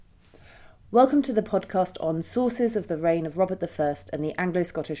Welcome to the podcast on sources of the reign of Robert I and the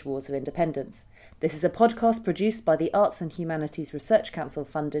Anglo-Scottish Wars of Independence. This is a podcast produced by the Arts and Humanities Research Council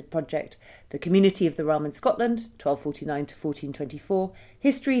funded project, The Community of the Realm in Scotland, 1249 to 1424,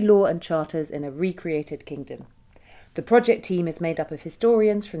 History, Law and Charters in a Recreated Kingdom. The project team is made up of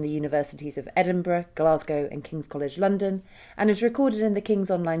historians from the universities of Edinburgh, Glasgow and King's College London, and is recorded in the King's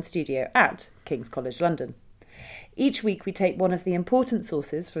Online Studio at King's College London. Each week we take one of the important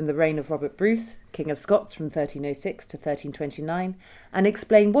sources from the reign of Robert Bruce, King of Scots from 1306 to 1329, and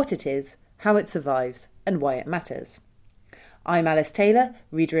explain what it is, how it survives, and why it matters. I'm Alice Taylor,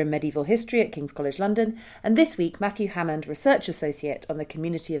 reader in medieval history at King's College London, and this week Matthew Hammond, research associate on the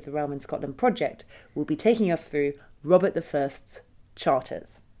Community of the Realm in Scotland project, will be taking us through Robert I's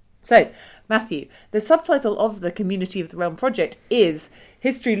Charters. So, Matthew, the subtitle of the Community of the Realm project is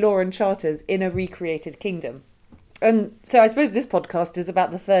History, Law and Charters in a Recreated Kingdom. And so I suppose this podcast is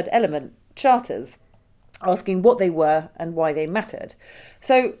about the third element, charters, asking what they were and why they mattered.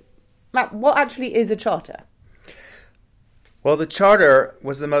 So, Matt, what actually is a charter? Well, the charter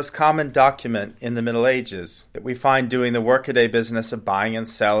was the most common document in the Middle Ages that we find doing the workaday business of buying and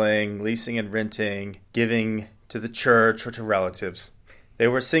selling, leasing and renting, giving to the church or to relatives. They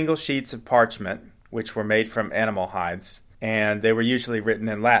were single sheets of parchment, which were made from animal hides, and they were usually written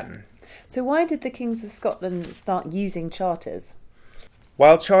in Latin. So why did the kings of Scotland start using charters?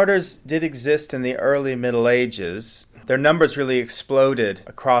 While charters did exist in the early Middle Ages, their numbers really exploded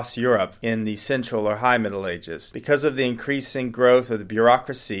across Europe in the Central or High Middle Ages because of the increasing growth of the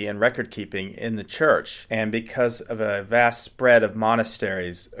bureaucracy and record-keeping in the church and because of a vast spread of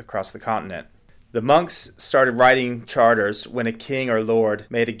monasteries across the continent. The monks started writing charters when a king or lord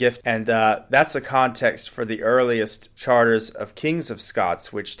made a gift, and that's the context for the earliest charters of kings of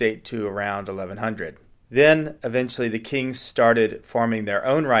Scots, which date to around 1100. Then, eventually, the kings started forming their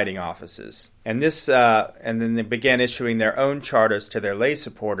own writing offices, and then they began issuing their own charters to their lay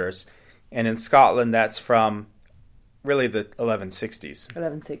supporters, and in Scotland, that's from really the 1160s.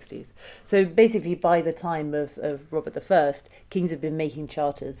 1160s. So basically by the time of Robert I, kings have been making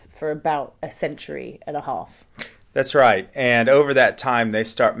charters for about a century and a half. That's right. And over that time, they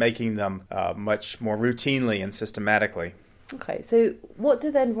start making them much more routinely and systematically. Okay, so what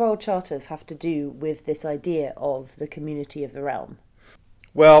do then royal charters have to do with this idea of the community of the realm?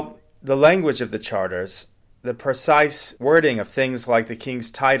 Well, the language of the charters, the precise wording of things like the king's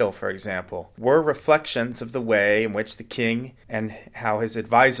title, for example, were reflections of the way in which the king and how his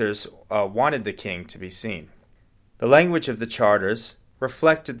advisors wanted the king to be seen. The language of the charters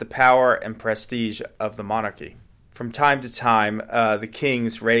reflected the power and prestige of the monarchy. From time to time, the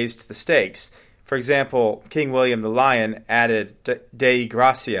kings raised the stakes. For example, King William the Lion added Dei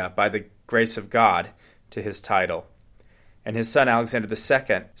Gratia, by the grace of God, to his title. And his son Alexander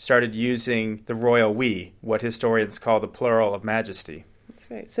II started using the royal we, what historians call the plural of majesty. That's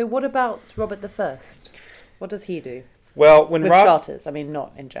great. So what about Robert I? What does he do? Well, with charters, I mean,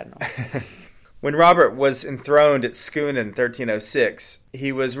 not in general. When Robert was enthroned at Scone in 1306,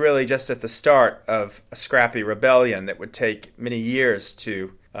 he was really just at the start of a scrappy rebellion that would take many years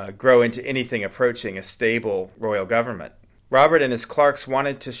to grow into anything approaching a stable royal government. Robert and his clerks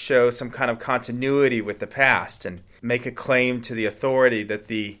wanted to show some kind of continuity with the past and make a claim to the authority that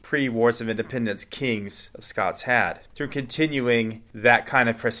the pre-Wars of Independence kings of Scots had, through continuing that kind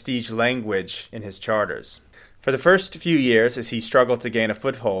of prestige language in his charters. For the first few years, as he struggled to gain a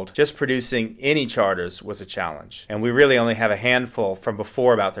foothold, just producing any charters was a challenge, and we really only have a handful from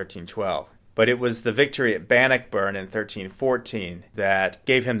before about 1312. But it was the victory at Bannockburn in 1314 that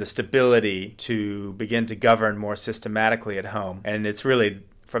gave him the stability to begin to govern more systematically at home. And it's really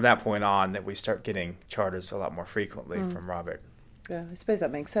from that point on that we start getting charters a lot more frequently from Robert. Yeah, I suppose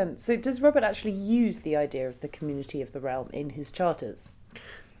that makes sense. So does Robert actually use the idea of the community of the realm in his charters?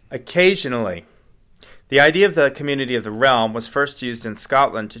 Occasionally. The idea of the community of the realm was first used in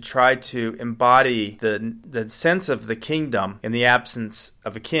Scotland to try to embody the sense of the kingdom in the absence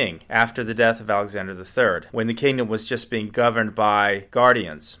of a king after the death of Alexander III, when the kingdom was just being governed by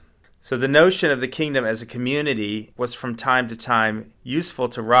guardians. So the notion of the kingdom as a community was from time to time useful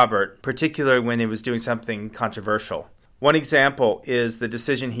to Robert, particularly when he was doing something controversial. One example is the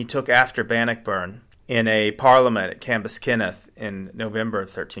decision he took after Bannockburn in a parliament at Cambuskenneth in November of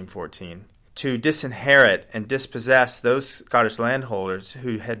 1314. To disinherit and dispossess those Scottish landholders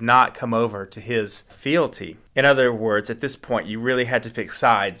who had not come over to his fealty. In other words, at this point, you really had to pick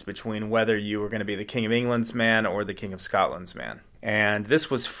sides between whether you were going to be the King of England's man or the King of Scotland's man. And this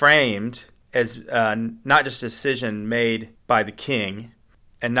was framed as not just a decision made by the king,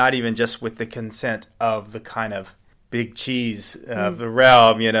 and not even just with the consent of the kind of big cheese of the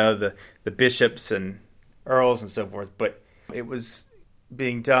realm, the bishops and earls and so forth. But it was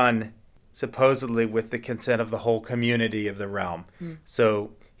being done supposedly with the consent of the whole community of the realm.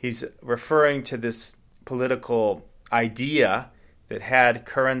 So he's referring to this political idea that had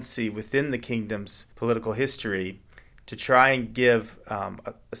currency within the kingdom's political history to try and give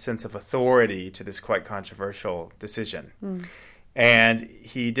a sense of authority to this quite controversial decision. And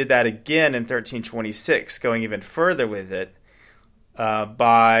he did that again in 1326, going even further with it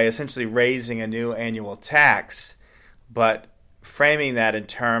by essentially raising a new annual tax, but framing that in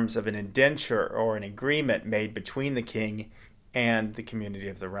terms of an indenture or an agreement made between the king and the community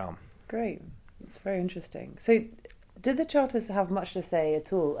of the realm. Great. That's very interesting. So did the charters have much to say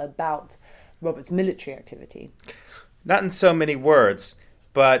at all about Robert's military activity? Not in so many words,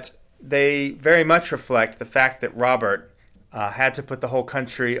 but they very much reflect the fact that Robert had to put the whole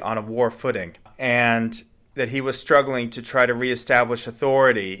country on a war footing, and that he was struggling to try to reestablish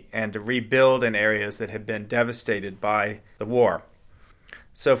authority and to rebuild in areas that had been devastated by the war.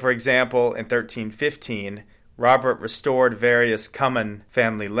 So, for example, in 1315, Robert restored various Cummin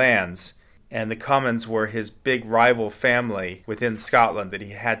family lands, and the Cummins were his big rival family within Scotland that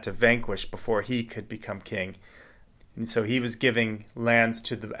he had to vanquish before he could become king. And so he was giving lands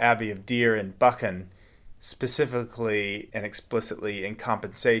to the Abbey of Deer in Buchan, specifically and explicitly in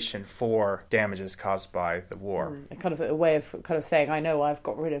compensation for damages caused by the war. Kind of a way of kind of saying, I know I've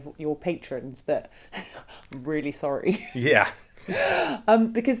got rid of your patrons, but I'm really sorry. Yeah.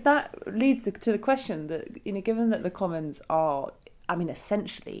 Because that leads to the question that, given that the Commons are,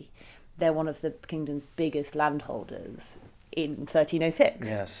 essentially, they're one of the kingdom's biggest landholders in 1306.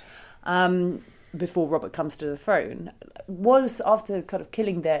 Yes. Before Robert comes to the throne, was, after kind of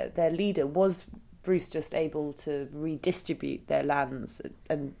killing their leader, was Bruce just able to redistribute their lands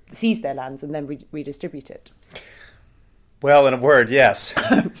and seize their lands and then redistribute it? Well, in a word, yes.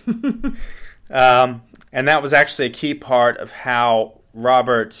 And that was actually a key part of how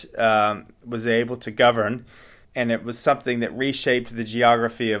Robert was able to govern, and it was something that reshaped the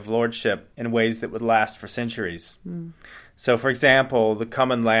geography of lordship in ways that would last for centuries. So, for example, the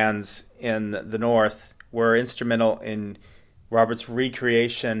Cummin lands in the north were instrumental in Robert's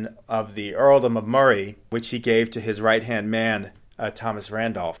recreation of the earldom of Murray, which he gave to his right-hand man, Thomas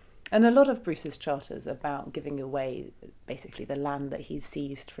Randolph. And a lot of Bruce's charters about giving away basically the land that he's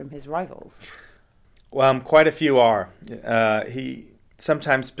seized from his rivals. Well, quite a few are. He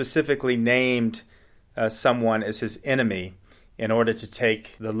sometimes specifically named someone as his enemy in order to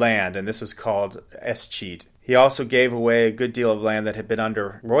take the land, and this was called escheat. He also gave away a good deal of land that had been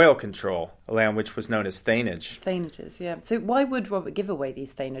under royal control, a land which was known as thainage. Thainages, yeah. So why would Robert give away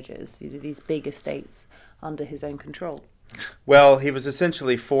these thainages, these big estates, under his own control? Well, he was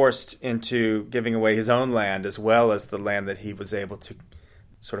essentially forced into giving away his own land as well as the land that he was able to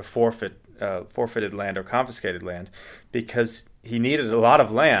sort of forfeited land or confiscated land, because he needed a lot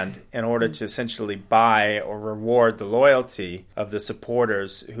of land in order to essentially buy or reward the loyalty of the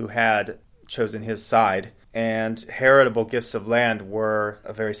supporters who had chosen his side. And heritable gifts of land were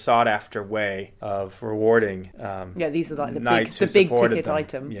a very sought-after way of rewarding these are like the big ticket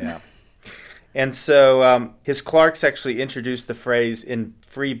item. Yeah. And so his clerks actually introduced the phrase in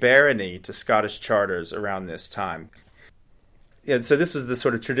free barony to Scottish charters around this time. And so this was the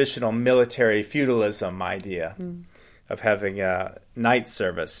sort of traditional military feudalism idea of having a knight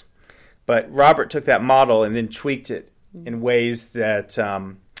service. But Robert took that model and then tweaked it in ways that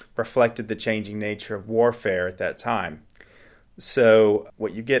reflected the changing nature of warfare at that time. So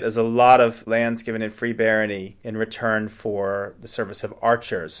what you get is a lot of lands given in free barony in return for the service of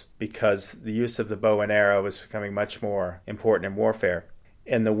archers, because the use of the bow and arrow was becoming much more important in warfare.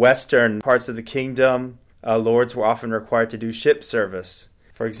 In the western parts of the kingdom, lords were often required to do ship service.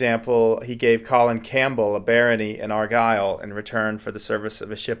 For example, he gave Colin Campbell a barony in Argyll in return for the service of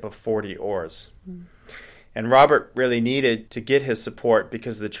a ship of 40 oars. And Robert really needed to get his support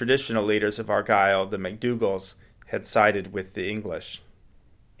because the traditional leaders of Argyll, the MacDougals, had sided with the English.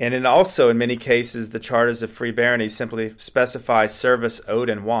 And also, in many cases, the charters of free barony simply specify service owed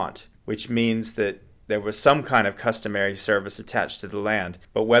and want, which means that there was some kind of customary service attached to the land.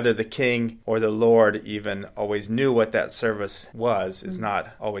 But whether the king or the lord even always knew what that service was is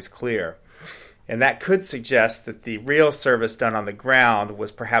not always clear. And that could suggest that the real service done on the ground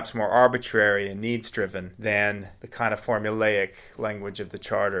was perhaps more arbitrary and needs-driven than the kind of formulaic language of the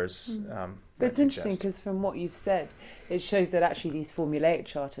charters. But it's interesting because from what you've said, it shows that actually these formulaic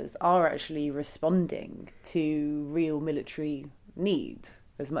charters are actually responding to real military need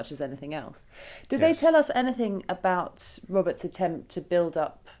as much as anything else. Did they tell us anything about Robert's attempt to build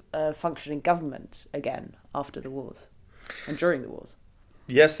up a functioning government again after the wars and during the wars.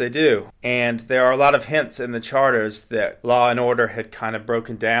 Yes, they do. And there are a lot of hints in the charters that law and order had kind of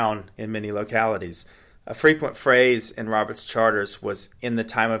broken down in many localities. A frequent phrase in Robert's charters was "in the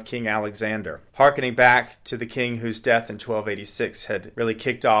time of King Alexander," hearkening back to the king whose death in 1286 had really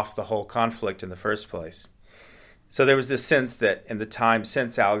kicked off the whole conflict in the first place. So there was this sense that in the time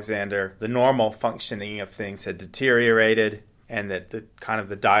since Alexander, the normal functioning of things had deteriorated and that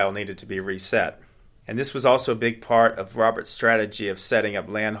the dial needed to be reset. And this was also a big part of Robert's strategy of setting up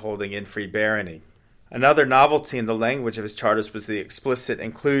landholding in free barony. Another novelty in the language of his charters was the explicit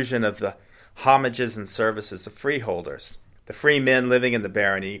inclusion of the homages and services of freeholders. The free men living in the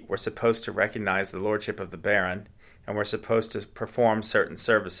barony were supposed to recognize the lordship of the baron and were supposed to perform certain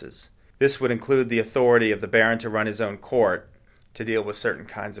services. This would include the authority of the baron to run his own court, to deal with certain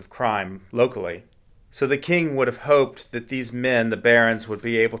kinds of crime locally. So the king would have hoped that these men, the barons, would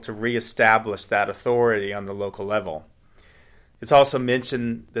be able to reestablish that authority on the local level. It's also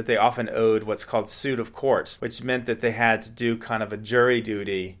mentioned that they often owed what's called suit of court, which meant that they had to do kind of a jury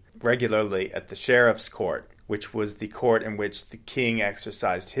duty regularly at the sheriff's court, which was the court in which the king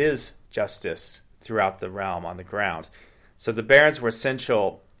exercised his justice throughout the realm on the ground. So the barons were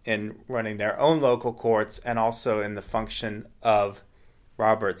essential in running their own local courts and also in the function of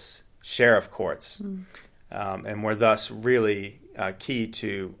Robert's sheriff courts, and were thus really key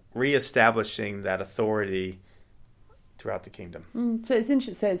to reestablishing that authority throughout the kingdom. So it's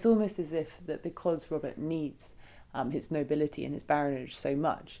interesting. So it's almost as if that because Robert needs his nobility and his baronage so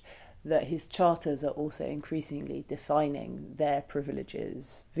much, that his charters are also increasingly defining their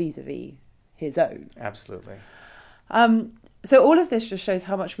privileges vis-a-vis his own. Absolutely. So all of this just shows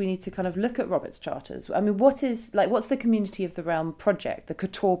how much we need to kind of look at Robert's charters. I mean, what's the Community of the Realm project, the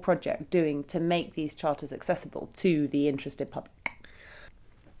Couture project, doing to make these charters accessible to the interested public?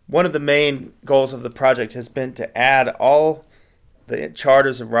 One of the main goals of the project has been to add all the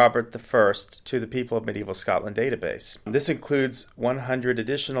charters of Robert I to the People of Medieval Scotland database. This includes 100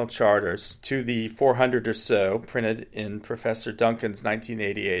 additional charters to the 400 or so printed in Professor Duncan's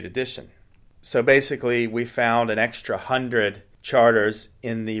 1988 edition. So basically, we found an extra 100 charters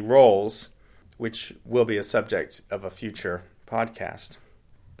in the rolls, which will be a subject of a future podcast.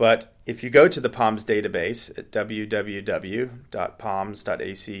 But if you go to the POMS database at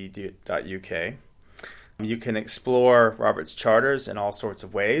www.poms.ac.uk, you can explore Robert's charters in all sorts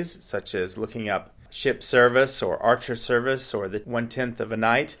of ways, such as looking up ship service or archer service or the 1/10 of a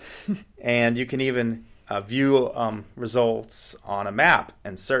knight. And you can even view results on a map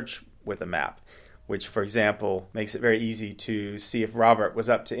and search with a map, which, for example, makes it very easy to see if Robert was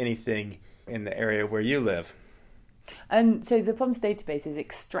up to anything in the area where you live. And so the POMS database is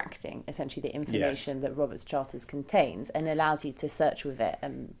extracting essentially the information that Robert's charters contains and allows you to search with it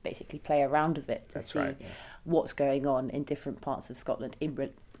and basically play around with it to see what's going on in different parts of Scotland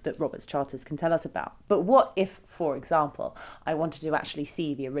that Robert's charters can tell us about. But what if, for example, I wanted to actually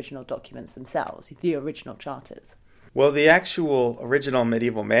see the original documents themselves, the original charters? Well, the actual original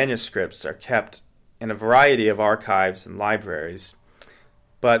medieval manuscripts are kept in a variety of archives and libraries,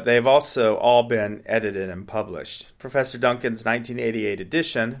 but they've also all been edited and published. Professor Duncan's 1988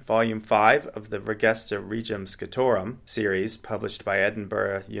 edition, Volume 5 of the Regesta Regum Scotorum series, published by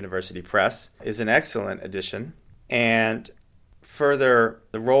Edinburgh University Press, is an excellent edition. And further,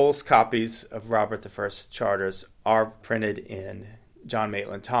 the rolls copies of Robert I's charters are printed in John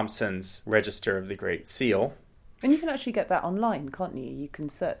Maitland Thompson's Register of the Great Seal. And you can actually get that online, can't you? You can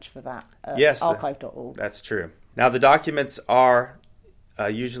search for that at archive.org. That's true. Now, the documents are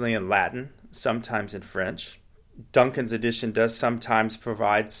usually in Latin, sometimes in French. Duncan's edition does sometimes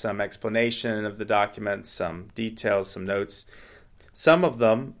provide some explanation of the documents, some details, some notes. Some of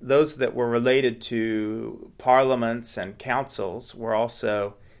them, those that were related to parliaments and councils, were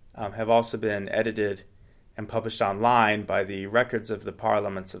also have also been edited and published online by the Records of the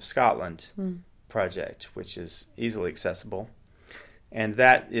Parliaments of Scotland project, which is easily accessible. And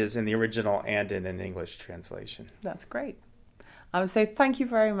that is in the original and in an English translation. That's great. So thank you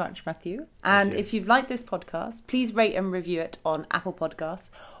very much, Matthew. And if you've liked this podcast, please rate and review it on Apple Podcasts,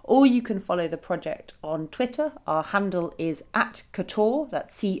 or you can follow the project on Twitter. Our handle is @Couture,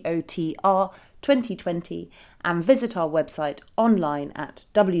 that's COTR 2020, and visit our website online at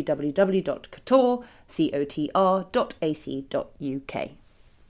www.couture.ac.uk.